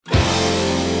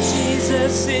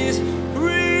Jesus is real.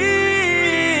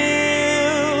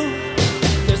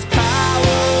 There's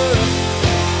power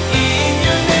in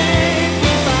your name.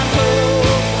 We find hope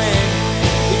when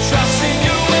we trust in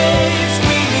your ways.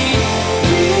 We need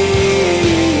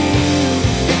real.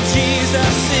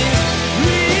 Jesus is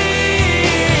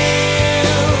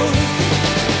real.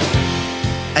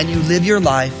 And you live your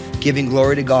life giving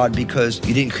glory to God because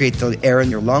you didn't create the air in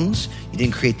your lungs. You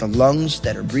didn't create the lungs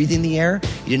that are breathing the air.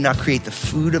 You did not create the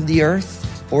food of the earth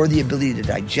or the ability to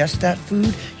digest that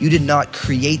food. You did not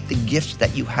create the gifts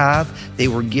that you have. They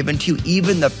were given to you.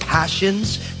 Even the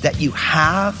passions that you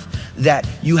have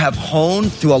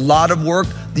honed through a lot of work,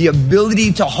 the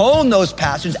ability to hone those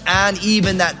passions and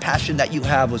even that passion that you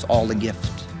have was all a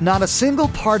gift. Not a single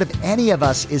part of any of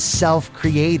us is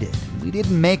self-created. We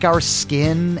didn't make our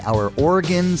skin, our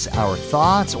organs, our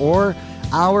thoughts, or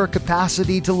our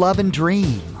capacity to love and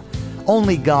dream.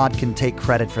 Only God can take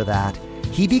credit for that.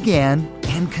 He began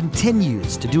and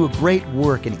continues to do a great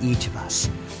work in each of us.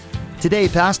 Today,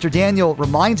 Pastor Daniel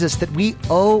reminds us that we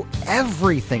owe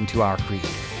everything to our Creator,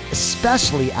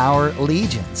 especially our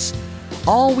allegiance.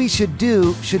 All we should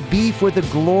do should be for the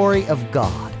glory of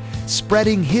God,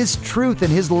 spreading His truth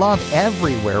and His love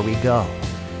everywhere we go.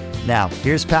 Now,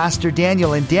 here's Pastor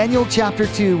Daniel in Daniel chapter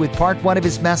 2 with part 1 of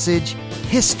his message,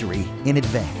 History in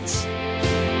Advance.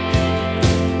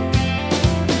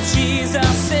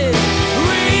 Jesus is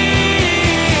real.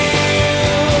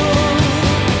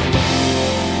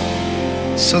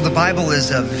 So the Bible is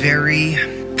a very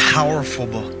powerful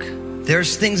book.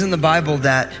 There's things in the Bible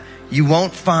that you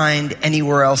won't find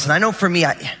anywhere else. And I know for me,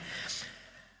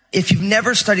 if you've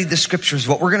never studied the scriptures,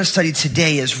 what we're going to study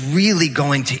today is really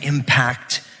going to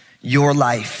impact your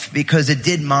life because it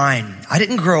did mine. I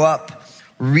didn't grow up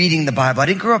reading the Bible. I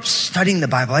didn't grow up studying the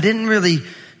Bible. I didn't really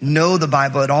know the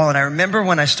Bible at all. And I remember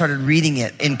when I started reading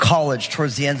it in college,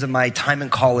 towards the end of my time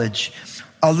in college,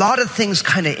 a lot of things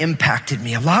kind of impacted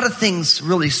me. A lot of things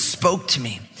really spoke to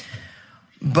me.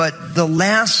 But the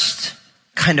last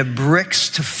kind of bricks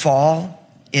to fall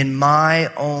in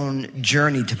my own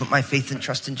journey to put my faith and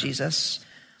trust in Jesus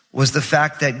was the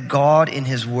fact that God in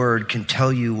His Word can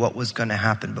tell you what was going to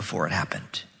happen before it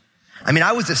happened. I mean,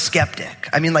 I was a skeptic.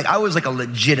 I was like a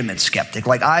legitimate skeptic.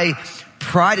 Like I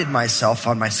prided myself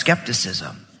on my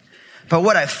skepticism. But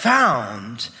what I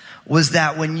found was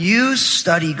that when you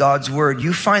study God's Word,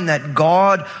 you find that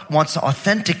God wants to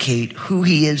authenticate who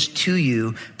He is to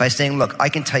you by saying, look, I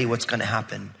can tell you what's going to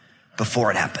happen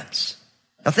before it happens.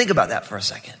 Now think about that for a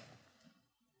second.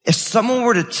 If someone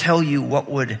were to tell you what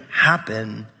would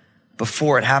happen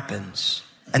before it happens,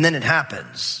 and then it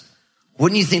happens,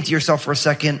 wouldn't you think to yourself for a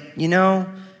second,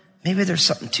 maybe there's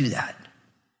something to that?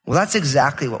 Well, that's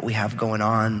exactly what we have going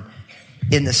on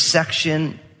in the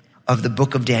section of the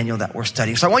book of Daniel that we're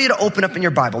studying. So I want you to open up in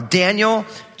your Bible, Daniel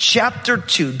chapter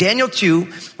 2. Daniel 2,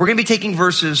 we're going to be taking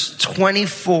verses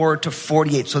 24 to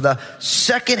 48. So the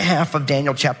second half of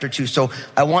Daniel chapter 2. So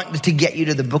I want to get you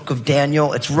to the book of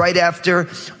Daniel. It's right after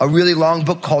a really long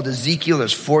book called Ezekiel.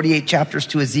 There's 48 chapters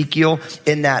to Ezekiel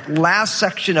in that last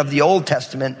section of the Old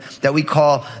Testament that we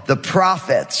call the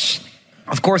prophets.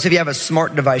 Of course, if you have a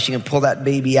smart device, you can pull that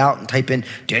baby out and type in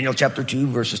Daniel chapter 2,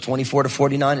 verses 24 to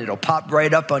 49. It'll pop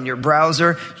right up on your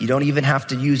browser. You don't even have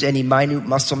to use any minute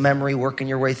muscle memory working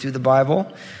your way through the Bible.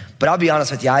 But I'll be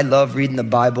honest with you, I love reading the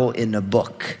Bible in a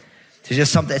book. There's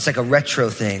just something, it's like a retro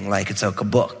thing, like it's like a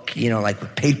book, like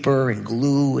with paper and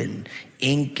glue and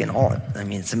ink and all.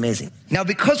 It's amazing. Now,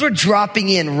 because we're dropping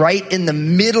in right in the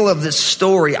middle of this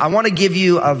story, I want to give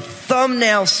you a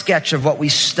thumbnail sketch of what we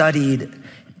studied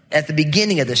at the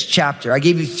beginning of this chapter. I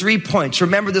gave you 3 points.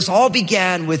 Remember, this all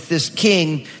began with this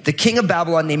king, the king of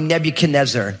Babylon named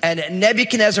Nebuchadnezzar. And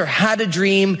Nebuchadnezzar had a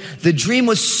dream. The dream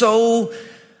was so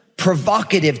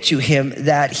provocative to him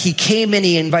that he came in,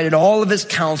 he invited all of his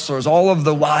counselors, all of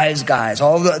the wise guys,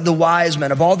 all the wise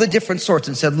men of all the different sorts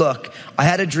and said, look, I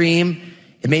had a dream.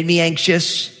 It made me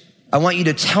anxious. I want you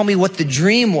to tell me what the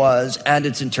dream was and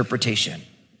its interpretation.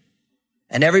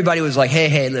 And everybody was like,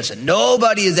 hey, listen,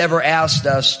 nobody has ever asked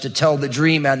us to tell the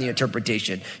dream and the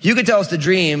interpretation. You can tell us the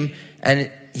dream, and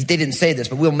they didn't say this,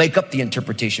 but we'll make up the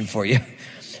interpretation for you.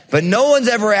 But no one's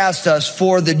ever asked us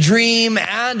for the dream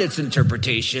and its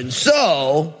interpretation.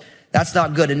 So that's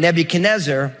not good. And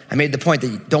Nebuchadnezzar, I made the point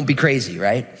that don't be crazy,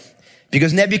 right?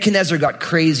 Because Nebuchadnezzar got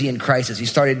crazy in crisis.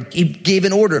 He gave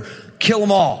an order, kill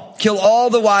them all, kill all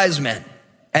the wise men.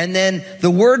 And then the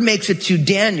word makes it to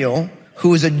Daniel,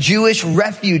 who is a Jewish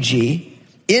refugee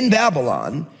in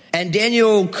Babylon, and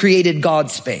Daniel created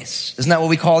God's space. Isn't that what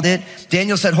we called it?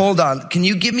 Daniel said, hold on, can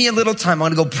you give me a little time?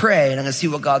 I'm going to go pray and I'm going to see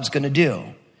what God's going to do.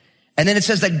 And then it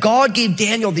says that God gave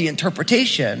Daniel the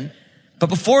interpretation, But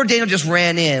before Daniel just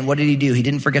ran in, what did he do? He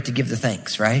didn't forget to give the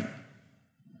thanks, right?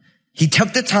 He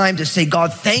took the time to say,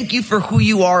 God, thank you for who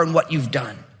you are and what you've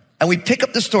done. And we pick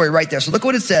up the story right there. So look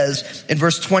what it says in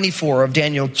verse 24 of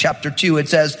Daniel chapter 2. It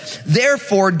says,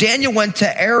 therefore Daniel went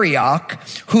to Arioch,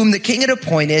 whom the king had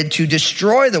appointed to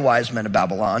destroy the wise men of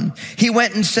Babylon. He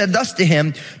went and said thus to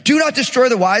him, do not destroy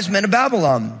the wise men of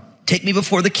Babylon. Take me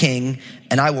before the king,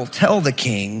 and I will tell the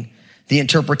king the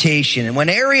interpretation. And when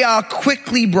Arioch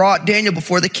quickly brought Daniel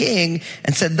before the king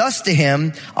and said thus to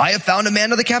him, I have found a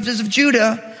man of the captives of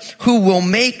Judah who will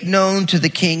make known to the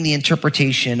king the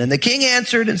interpretation. And the king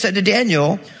answered and said to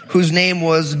Daniel, whose name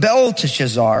was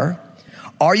Belteshazzar,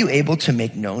 are you able to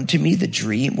make known to me the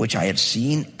dream which I have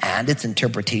seen and its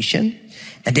interpretation?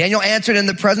 And Daniel answered in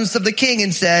the presence of the king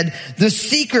and said, the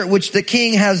secret which the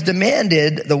king has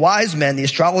demanded, the wise men, the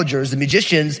astrologers, the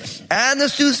magicians, and the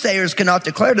soothsayers cannot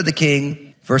declare to the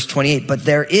king. Verse 28, but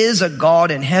there is a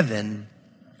God in heaven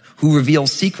who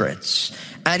reveals secrets.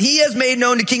 And he has made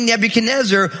known to King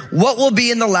Nebuchadnezzar what will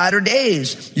be in the latter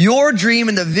days. Your dream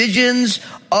and the visions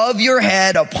of your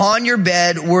head upon your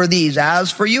bed were these.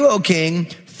 As for you, O king,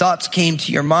 thoughts came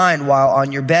to your mind while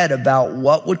on your bed about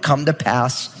what would come to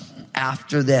pass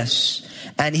after this.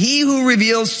 And he who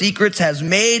reveals secrets has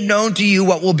made known to you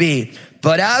what will be.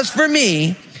 But as for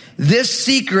me, this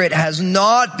secret has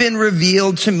not been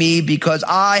revealed to me because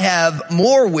I have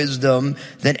more wisdom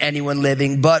than anyone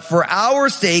living, but for our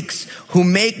sakes who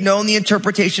make known the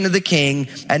interpretation of the king,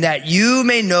 and that you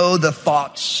may know the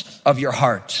thoughts of your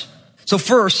heart. So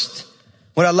first,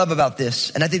 what I love about this,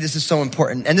 and I think this is so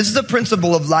important, and this is a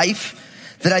principle of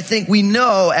life that I think we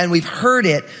know and we've heard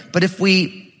it, but if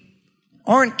we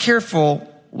aren't careful,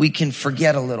 we can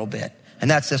forget a little bit. And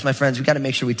that's this, my friends, we got to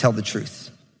make sure we tell the truth.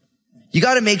 You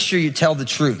got to make sure you tell the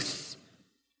truth.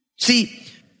 See,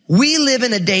 we live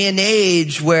in a day and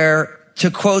age where, to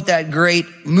quote that great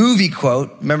movie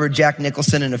quote, remember Jack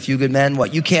Nicholson in A Few Good Men?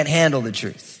 What? You can't handle the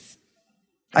truth.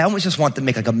 I almost just want to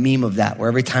make like a meme of that, where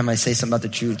every time I say something about the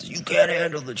truth, you can't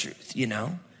handle the truth, you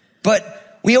know? But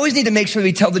we always need to make sure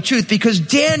we tell the truth, because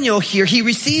Daniel here, he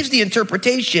receives the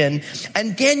interpretation,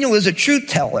 and Daniel is a truth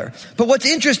teller. But what's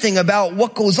interesting about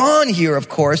what goes on here, of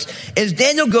course, is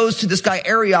Daniel goes to this guy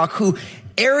Arioch, who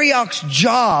Arioch's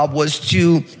job was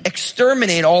to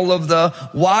exterminate all of the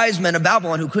wise men of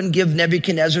Babylon who couldn't give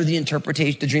Nebuchadnezzar the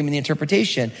interpretation, the dream and the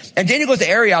interpretation. And Daniel goes to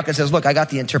Arioch and says, look, I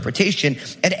got the interpretation.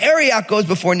 And Arioch goes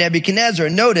before Nebuchadnezzar.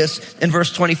 And notice in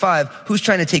verse 25, who's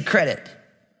trying to take credit?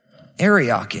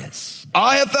 Arioch is.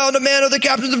 I have found a man of the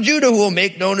captains of Judah who will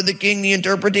make known to the king the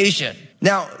interpretation.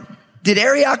 Now, did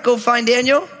Arioch go find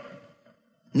Daniel?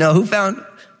 No,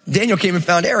 Daniel came and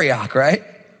found Arioch, right?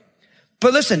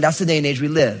 But listen, that's the day and age we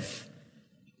live.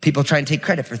 People try and take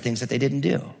credit for things that they didn't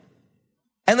do.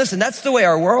 And listen, that's the way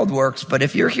our world works. But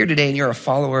if you're here today and you're a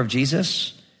follower of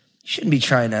Jesus, you shouldn't be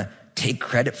trying to take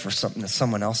credit for something that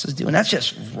someone else is doing. That's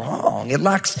just wrong. It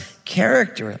lacks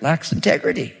character. It lacks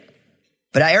integrity.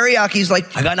 But Arioch, he's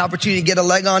like, I got an opportunity to get a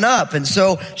leg on up. And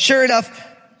so sure enough,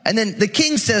 and then the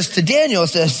king says to Daniel,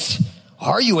 says,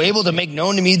 are you able to make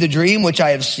known to me the dream which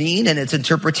I have seen and its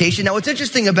interpretation? Now, what's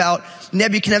interesting about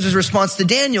Nebuchadnezzar's response to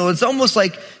Daniel, it's almost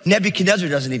like Nebuchadnezzar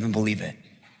doesn't even believe it.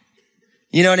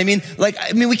 You know what I mean?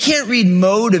 We can't read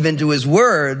motive into his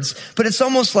words, but it's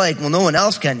almost like, well, no one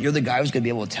else can. You're the guy who's going to be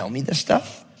able to tell me this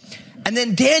stuff. And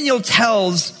then Daniel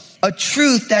tells a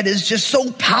truth that is just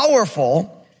so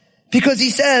powerful, because he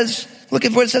says, look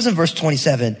at what it says in verse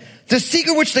 27. The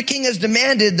secret which the king has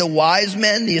demanded, the wise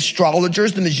men, the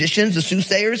astrologers, the magicians, the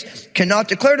soothsayers cannot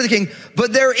declare to the king.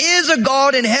 But there is a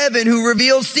God in heaven who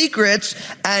reveals secrets,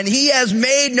 and he has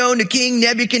made known to King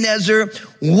Nebuchadnezzar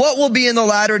what will be in the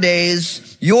latter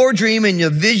days. Your dream and your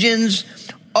visions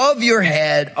of your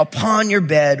head upon your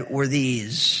bed were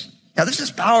these. Now this is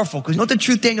powerful, because you know what the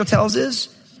truth Daniel tells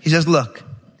is? He says, look,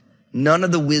 none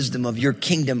of the wisdom of your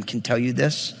kingdom can tell you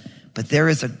this, but there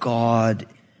is a God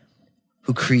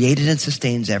who created and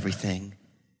sustains everything,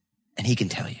 and he can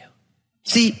tell you.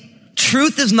 See,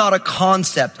 truth is not a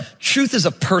concept. Truth is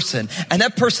a person, and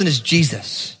that person is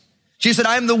Jesus. Jesus said,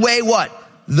 I am the way, what?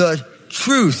 The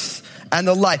truth and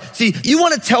the life. See, you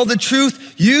want to tell the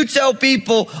truth, you tell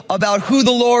people about who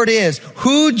the Lord is,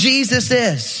 who Jesus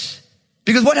is.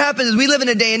 Because what happens is we live in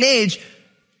a day and age,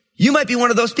 you might be one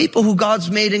of those people who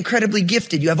God's made incredibly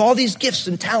gifted. You have all these gifts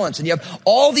and talents, and you have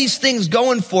all these things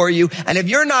going for you. And if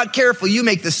you're not careful, you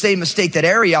make the same mistake that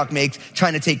Arioch makes,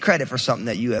 trying to take credit for something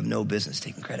that you have no business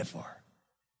taking credit for.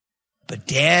 But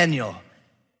Daniel,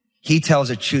 he tells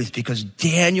the truth, because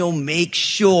Daniel makes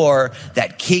sure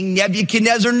that King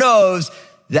Nebuchadnezzar knows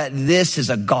that this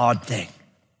is a God thing.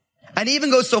 And he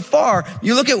even goes so far,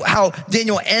 you look at how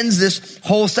Daniel ends this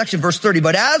whole section, verse 30.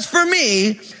 But as for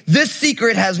me, this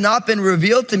secret has not been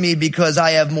revealed to me because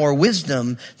I have more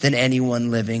wisdom than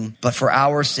anyone living, but for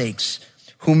our sakes,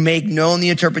 who make known the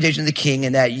interpretation of the king,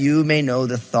 and that you may know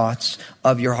the thoughts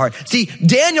of your heart. See,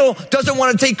 Daniel doesn't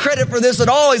want to take credit for this at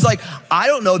all. He's like, I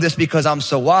don't know this because I'm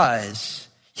so wise.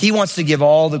 He wants to give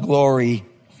all the glory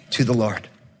to the Lord.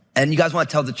 And you guys want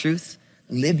to tell the truth?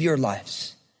 Live your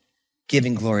lives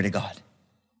giving glory to God.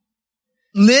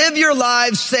 Live your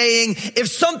lives saying, if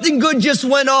something good just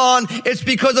went on, it's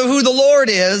because of who the Lord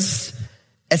is.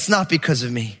 It's not because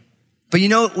of me. But you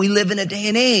know, we live in a day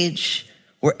and age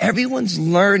where everyone's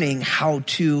learning how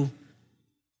to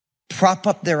prop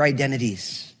up their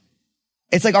identities.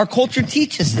 It's like our culture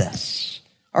teaches this.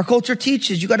 Our culture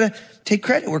teaches you got to take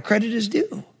credit where credit is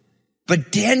due.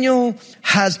 But Daniel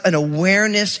has an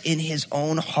awareness in his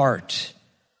own heart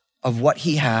of what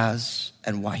he has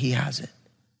and why he has it.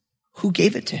 Who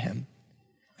gave it to him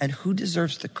and who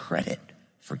deserves the credit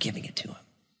for giving it to him.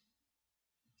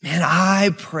 Man,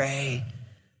 I pray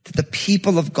that the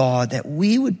people of God, that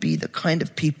we would be the kind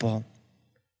of people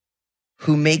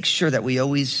who make sure that we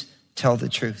always tell the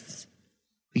truth.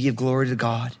 We give glory to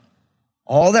God.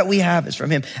 All that we have is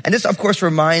from him. And this, of course,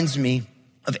 reminds me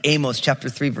of Amos chapter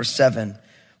 3, verse 7,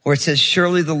 where it says,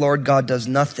 surely the Lord God does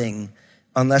nothing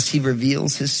unless he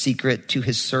reveals his secret to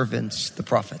his servants, the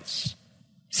prophets.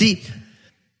 See,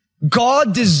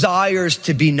 God desires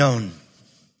to be known.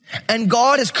 And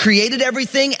God has created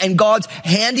everything, and God's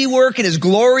handiwork and his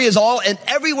glory is all and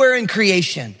everywhere in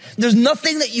creation. There's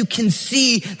nothing that you can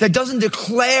see that doesn't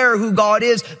declare who God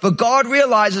is, but God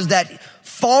realizes that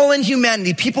fallen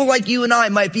humanity, people like you and I,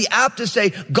 might be apt to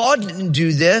say, God didn't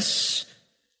do this.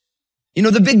 You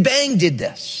know, the Big Bang did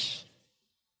this.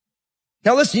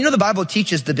 Now listen, you know the Bible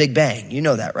teaches the Big Bang. You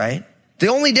know that, right? The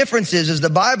only difference is the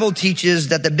Bible teaches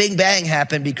that the Big Bang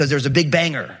happened because there's a Big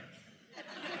Banger.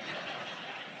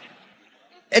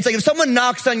 It's like if someone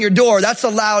knocks on your door, that's a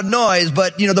loud noise,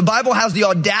 but you know, the Bible has the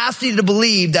audacity to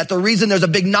believe that the reason there's a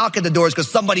big knock at the door is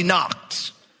because somebody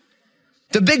knocked.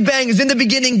 The Big Bang is in the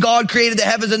beginning, God created the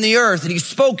heavens and the earth, and he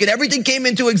spoke and everything came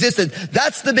into existence.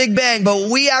 That's the Big Bang, but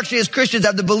we actually as Christians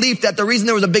have the belief that the reason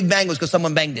there was a Big Bang was because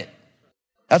someone banged it.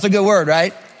 That's a good word,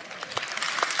 right?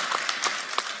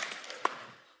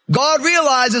 God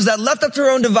realizes that left up to our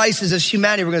own devices as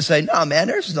humanity, we're going to say, no, man,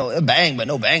 there's no bang, but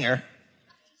no banger.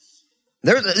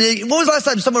 When was the last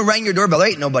time someone rang your doorbell? There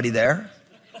ain't nobody there.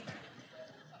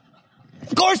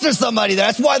 Of course there's somebody there.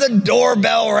 That's why the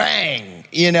doorbell rang,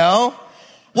 you know?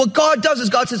 What God does is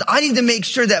God says, I need to make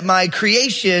sure that my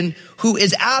creation, who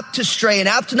is apt to stray and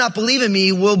apt to not believe in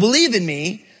me, will believe in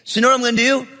me. So you know what I'm going to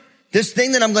do? This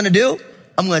thing that I'm going to do,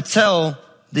 I'm going to tell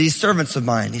these servants of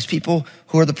mine, these people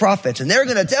who are the prophets, and they're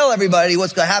going to tell everybody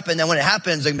what's going to happen. And when it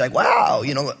happens, they're going to be like, wow,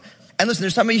 you know. And listen,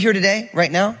 there's somebody here today,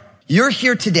 right now. You're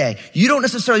here today. You don't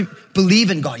necessarily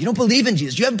believe in God. You don't believe in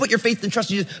Jesus. You haven't put your faith and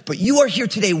trust in Jesus, but you are here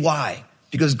today. Why?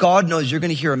 Because God knows you're going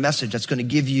to hear a message that's going to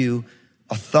give you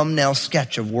a thumbnail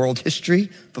sketch of world history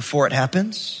before it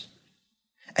happens.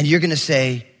 And you're going to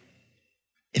say,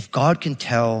 if God can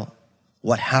tell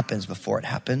what happens before it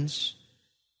happens,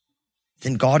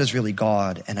 then God is really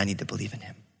God, and I need to believe in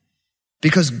him.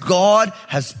 Because God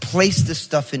has placed this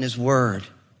stuff in his word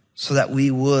so that we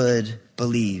would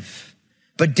believe.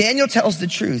 But Daniel tells the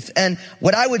truth. And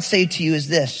what I would say to you is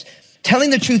this: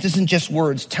 telling the truth isn't just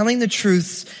words. Telling the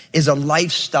truth is a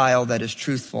lifestyle that is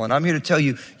truthful. And I'm here to tell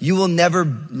you, you will never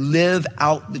live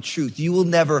out the truth. You will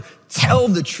never tell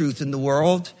the truth in the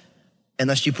world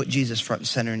unless you put Jesus front and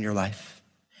center in your life.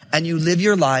 And you live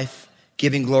your life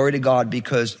giving glory to God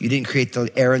because you didn't create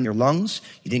the air in your lungs.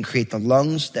 You didn't create the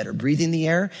lungs that are breathing the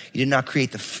air. You did not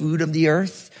create the food of the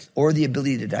earth or the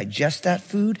ability to digest that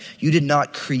food. You did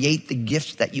not create the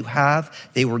gifts that you have.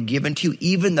 They were given to you.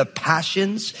 Even the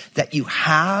passions that you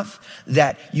have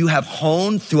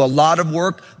honed through a lot of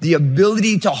work, the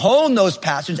ability to hone those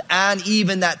passions and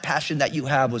even that passion that you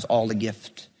have was all a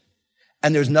gift.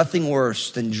 And there's nothing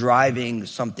worse than driving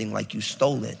something like you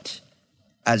stole it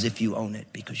as if you own it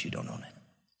because you don't own it.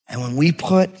 And when we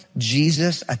put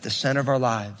Jesus at the center of our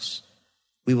lives,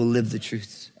 we will live the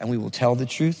truth and we will tell the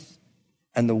truth,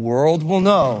 and the world will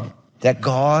know that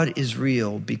God is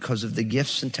real because of the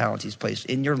gifts and talents he's placed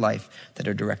in your life that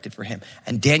are directed for him.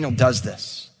 And Daniel does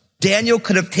this. Daniel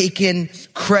could have taken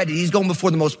credit. He's going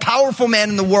before the most powerful man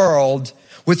in the world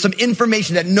with some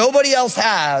information that nobody else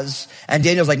has. And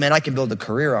Daniel's like, man, I can build a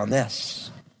career on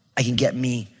this. I can get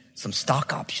me some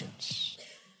stock options.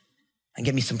 I can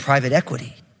get me some private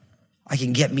equity. I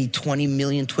can get me 20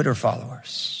 million Twitter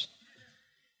followers.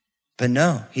 But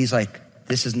no, he's like,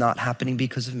 this is not happening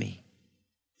because of me.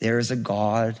 There is a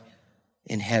God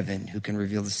in heaven who can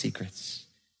reveal the secrets.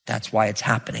 That's why it's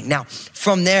happening. Now,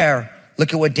 from there,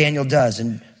 look at what Daniel does.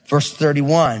 In verse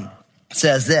 31, it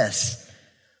says this,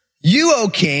 "You, O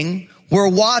king, were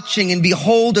watching, and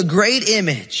behold, a great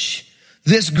image.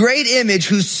 This great image,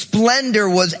 whose splendor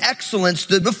was excellent,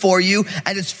 stood before you,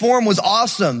 and its form was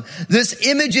awesome. This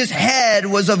image's head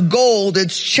was of gold,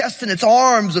 its chest and its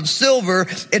arms of silver,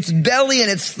 its belly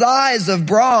and its thighs of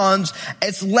bronze,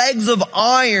 its legs of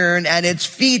iron, and its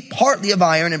feet partly of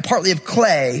iron and partly of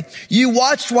clay. You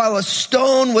watched while a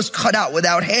stone was cut out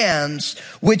without hands,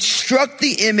 which struck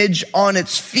the image on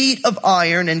its feet of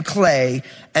iron and clay,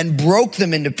 and broke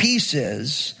them into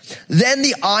pieces. Then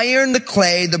the iron, the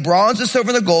clay, the bronze, the silver,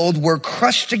 and the gold were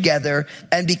crushed together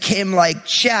and became like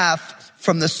chaff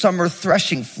from the summer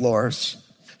threshing floors.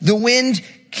 The wind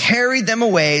carried them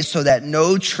away so that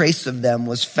no trace of them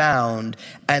was found.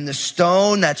 And the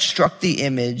stone that struck the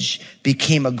image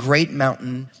became a great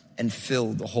mountain and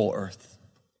filled the whole earth."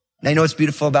 Now, you know what's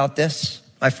beautiful about this,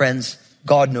 my friends?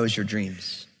 God knows your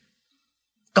dreams.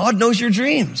 God knows your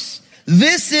dreams.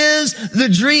 This is the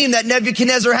dream that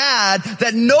Nebuchadnezzar had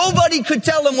that nobody could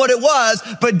tell him what it was,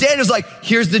 but Daniel's like,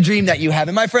 here's the dream that you have.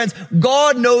 And my friends,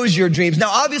 God knows your dreams. Now,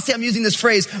 obviously, I'm using this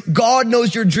phrase, God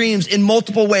knows your dreams, in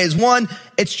multiple ways. One,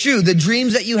 it's true. The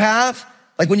dreams that you have,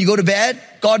 like when you go to bed,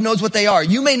 God knows what they are.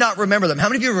 You may not remember them. How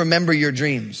many of you remember your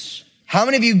dreams? How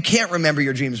many of you can't remember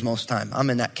your dreams most time?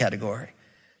 I'm in that category.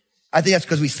 I think that's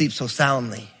because we sleep so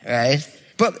soundly, right?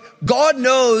 But God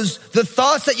knows the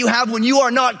thoughts that you have when you are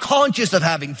not conscious of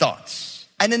having thoughts.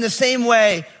 And in the same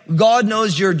way, God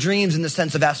knows your dreams in the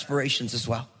sense of aspirations as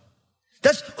well.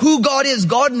 That's who God is.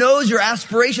 God knows your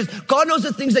aspirations. God knows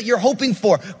the things that you're hoping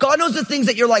for. God knows the things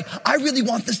that you're like, I really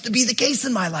want this to be the case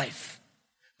in my life.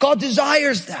 God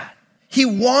desires that. He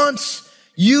wants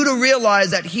you to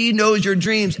realize that he knows your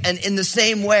dreams. And in the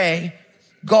same way,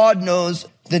 God knows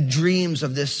the dreams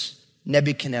of this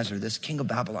Nebuchadnezzar, this king of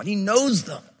Babylon. He knows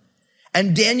them.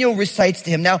 And Daniel recites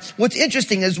to him. Now, what's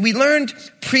interesting is we learned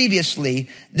previously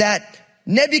that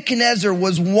Nebuchadnezzar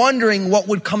was wondering what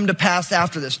would come to pass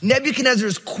after this.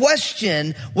 Nebuchadnezzar's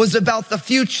question was about the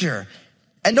future.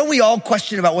 And don't we all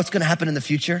question about what's going to happen in the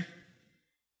future?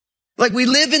 Like, we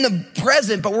live in the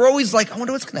present, but we're always like, I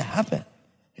wonder what's going to happen.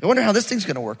 I wonder how this thing's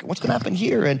going to work, and what's going to happen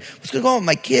here, and what's going to go on with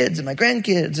my kids and my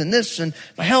grandkids and this and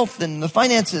my health and the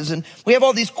finances. And we have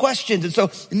all these questions. And so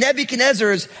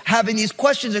Nebuchadnezzar is having these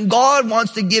questions, and God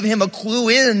wants to give him a clue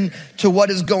in to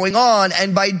what is going on.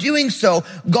 And by doing so,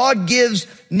 God gives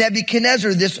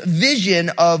Nebuchadnezzar this vision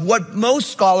of what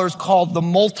most scholars call the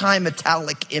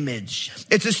multi-metallic image.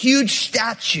 It's this huge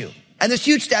statue. And this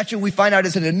huge statue, we find out,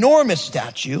 is an enormous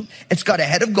statue. It's got a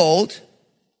head of gold.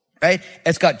 Right?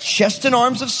 It's got chest and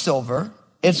arms of silver.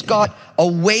 It's got a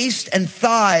waist and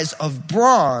thighs of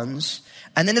bronze.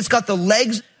 And then it's got the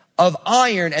legs of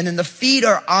iron. And then the feet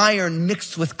are iron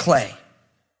mixed with clay.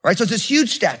 Right? So it's this huge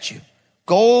statue.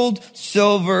 Gold,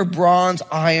 silver, bronze,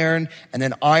 iron, and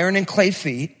then iron and clay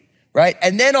feet. Right?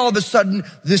 And then all of a sudden,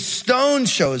 this stone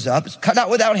shows up. It's cut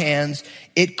out without hands.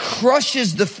 It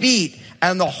crushes the feet,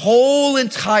 and the whole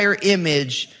entire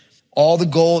image, all the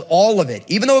gold, all of it,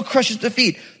 even though it crushes the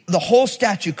feet, the whole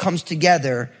statue comes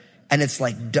together and it's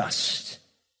like dust.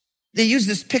 They use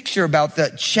this picture about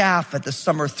the chaff at the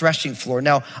summer threshing floor.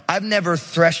 Now, I've never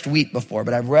threshed wheat before,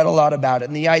 but I've read a lot about it.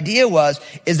 And the idea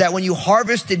is that when you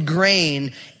harvested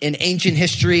grain in ancient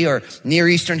history or Near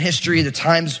Eastern history, the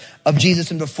times of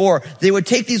Jesus and before, they would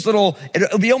take these little, it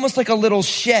would be almost like a little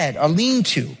shed, a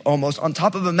lean-to almost on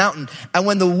top of a mountain. And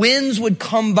when the winds would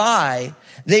come by,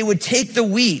 they would take the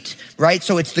wheat, right?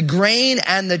 So it's the grain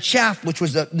and the chaff, which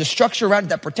was the structure around it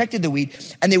that protected the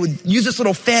wheat. And they would use this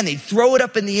little fan. They'd throw it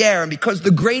up in the air. And because the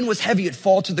grain was heavy, it'd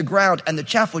fall to the ground and the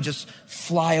chaff would just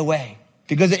fly away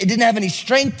because it didn't have any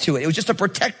strength to it. It was just a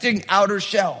protecting outer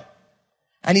shell.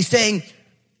 And he's saying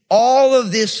all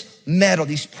of this metal,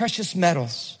 these precious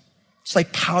metals, it's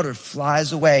like powder,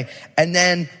 flies away. And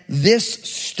then this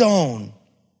stone,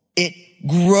 it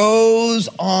grows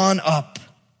on up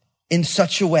in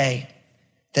such a way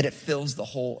that it fills the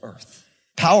whole earth.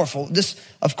 Powerful. This,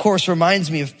 of course, reminds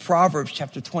me of Proverbs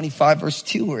chapter 25, verse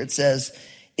 2, where it says,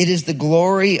 "It is the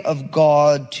glory of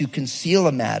God to conceal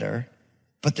a matter,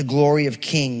 but the glory of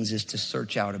kings is to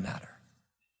search out a matter."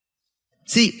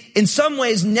 See, in some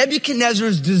ways,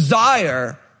 Nebuchadnezzar's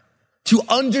desire to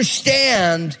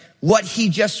understand what he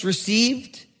just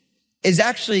received is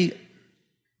actually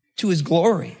to his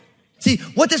glory. See,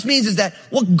 what this means is that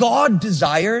what God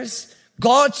desires,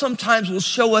 God sometimes will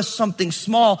show us something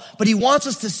small, but he wants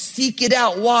us to seek it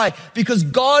out. Why? Because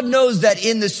God knows that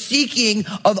in the seeking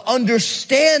of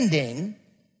understanding,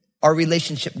 our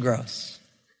relationship grows.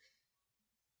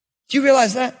 Do you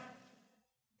realize that?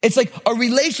 It's like a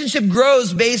relationship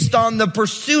grows based on the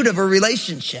pursuit of a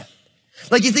relationship.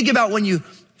 Like you think about when you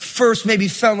first maybe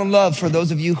fell in love, for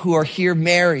those of you who are here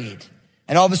married,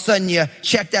 and all of a sudden you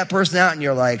check that person out and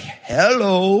you're like,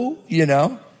 hello,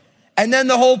 and then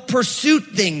the whole pursuit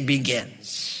thing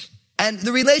begins. And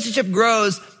the relationship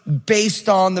grows based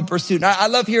on the pursuit. And I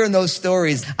love hearing those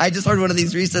stories. I just heard one of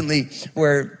these recently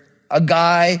where a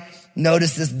guy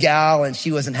noticed this gal and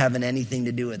she wasn't having anything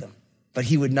to do with him, but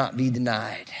he would not be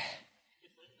denied.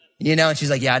 And she's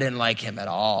like, yeah, I didn't like him at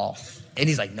all. And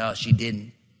he's like, no, she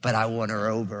didn't, but I won her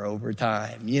over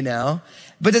time,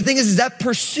 But the thing is that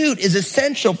pursuit is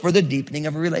essential for the deepening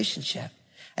of a relationship.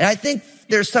 And I think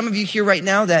there's some of you here right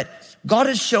now that God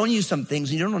has shown you some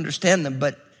things and you don't understand them,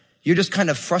 but you're just kind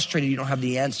of frustrated you don't have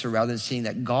the answer, rather than seeing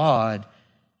that God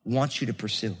wants you to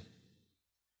pursue.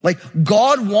 Like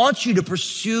God wants you to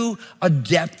pursue a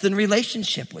depth in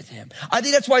relationship with him. I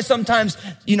think that's why sometimes,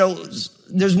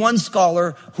 there's one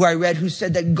scholar who I read who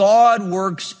said that God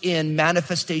works in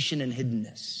manifestation and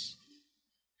hiddenness.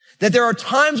 That there are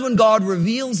times when God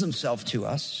reveals himself to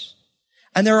us,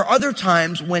 and there are other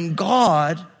times when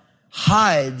God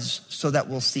hides so that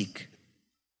we'll seek.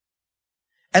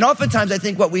 And oftentimes I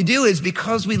think what we do is,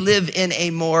 because we live in a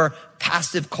more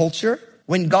passive culture,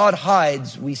 when God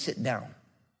hides, we sit down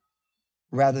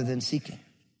rather than seeking.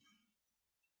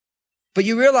 But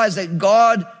you realize that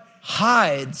God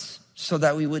hides so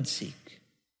that we would seek.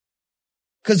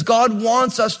 Because God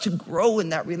wants us to grow in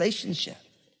that relationship.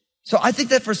 So I think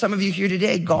that for some of you here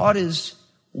today, God is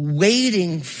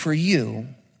waiting for you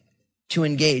to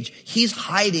engage. He's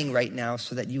hiding right now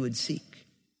so that you would seek.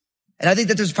 And I think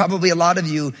that there's probably a lot of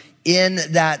you in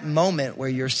that moment where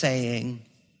you're saying,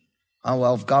 oh,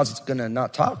 well, if God's going to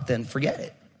not talk, then forget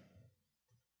it.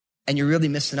 And you're really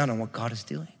missing out on what God is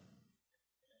doing.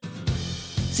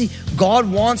 See,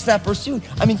 God wants that pursuit.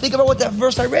 I mean, think about what that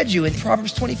verse I read you in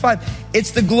Proverbs 25. It's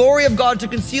the glory of God to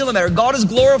conceal a matter. God is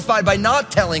glorified by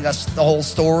not telling us the whole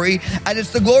story. And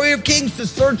it's the glory of kings to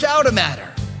search out a matter.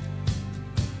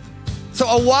 So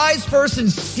a wise person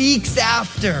seeks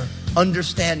after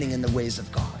understanding in the ways of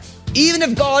God. Even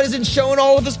if God isn't showing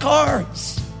all of his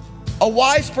cards, a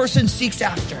wise person seeks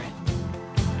after it.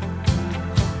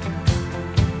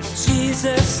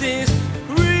 Jesus is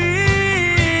real.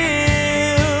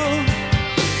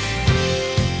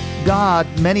 God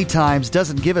many times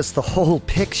doesn't give us the whole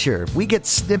picture. We get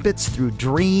snippets through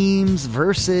dreams,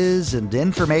 verses, and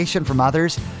information from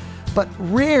others, but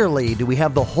rarely do we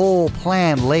have the whole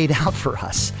plan laid out for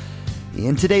us.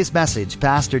 In today's message,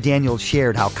 Pastor Daniel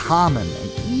shared how common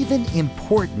and even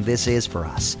important this is for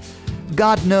us.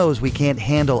 God knows we can't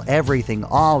handle everything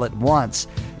all at once.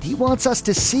 He wants us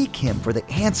to seek him for the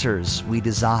answers we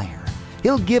desire.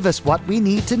 He'll give us what we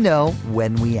need to know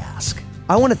when we ask.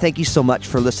 I want to thank you so much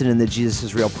for listening to the Jesus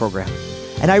is Real program.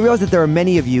 And I realize that there are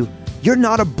many of you, you're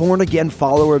not a born-again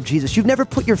follower of Jesus. You've never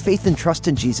put your faith and trust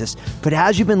in Jesus. But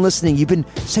as you've been listening, you've been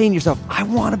saying to yourself, I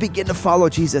want to begin to follow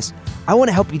Jesus. I want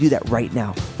to help you do that right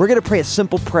now. We're going to pray a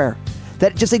simple prayer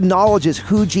that just acknowledges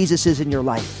who Jesus is in your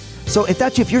life. So if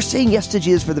that's you, if you're saying yes to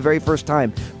Jesus for the very first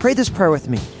time, pray this prayer with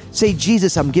me. Say,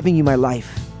 Jesus, I'm giving you my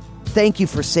life. Thank you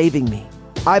for saving me.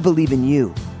 I believe in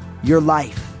you, your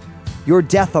life, your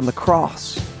death on the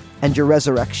cross, and your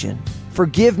resurrection.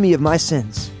 Forgive me of my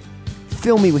sins.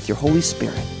 Fill me with your Holy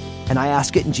Spirit. And I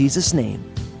ask it in Jesus' name.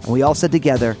 And we all said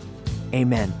together,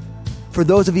 amen. For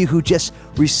those of you who just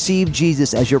received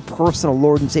Jesus as your personal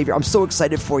Lord and Savior, I'm so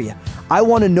excited for you. I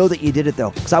want to know that you did it,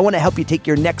 though, because I want to help you take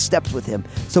your next steps with him.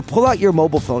 So pull out your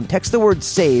mobile phone, text the word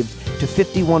SAVED to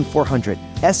 51400,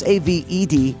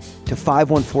 SAVED to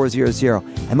 51400,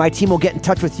 and my team will get in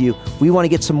touch with you. We want to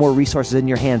get some more resources in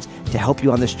your hands to help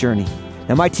you on this journey.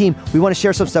 Now, my team, we want to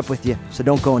share some stuff with you, so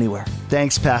don't go anywhere.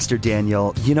 Thanks, Pastor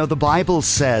Daniel. You know, the Bible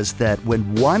says that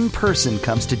when one person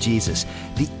comes to Jesus,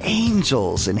 the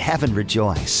angels in heaven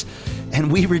rejoice.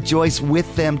 And we rejoice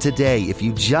with them today if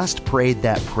you just prayed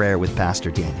that prayer with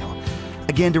Pastor Daniel.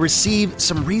 Again, to receive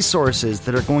some resources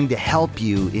that are going to help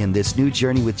you in this new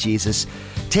journey with Jesus,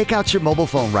 take out your mobile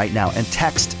phone right now and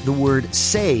text the word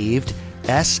SAVED,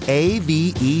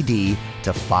 SAVED,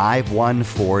 to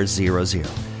 51400.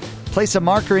 Place a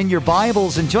marker in your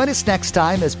Bibles and join us next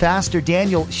time as Pastor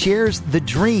Daniel shares the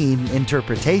dream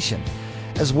interpretation,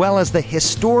 as well as the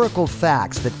historical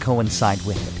facts that coincide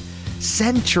with it.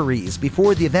 Centuries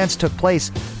before the events took place,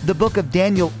 the book of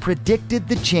Daniel predicted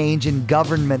the change in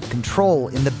government control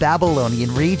in the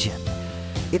Babylonian region.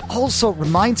 It also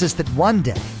reminds us that one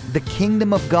day the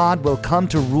kingdom of God will come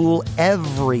to rule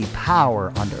every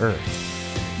power on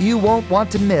earth. you won't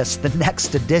want to miss the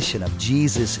next edition of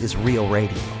Jesus is Real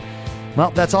Radio.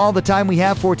 Well, that's all the time we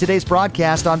have for today's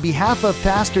broadcast. On behalf of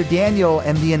Pastor Daniel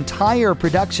and the entire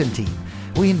production team,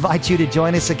 we invite you to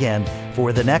join us again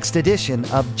for the next edition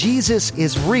of Jesus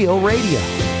is Real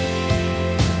Radio.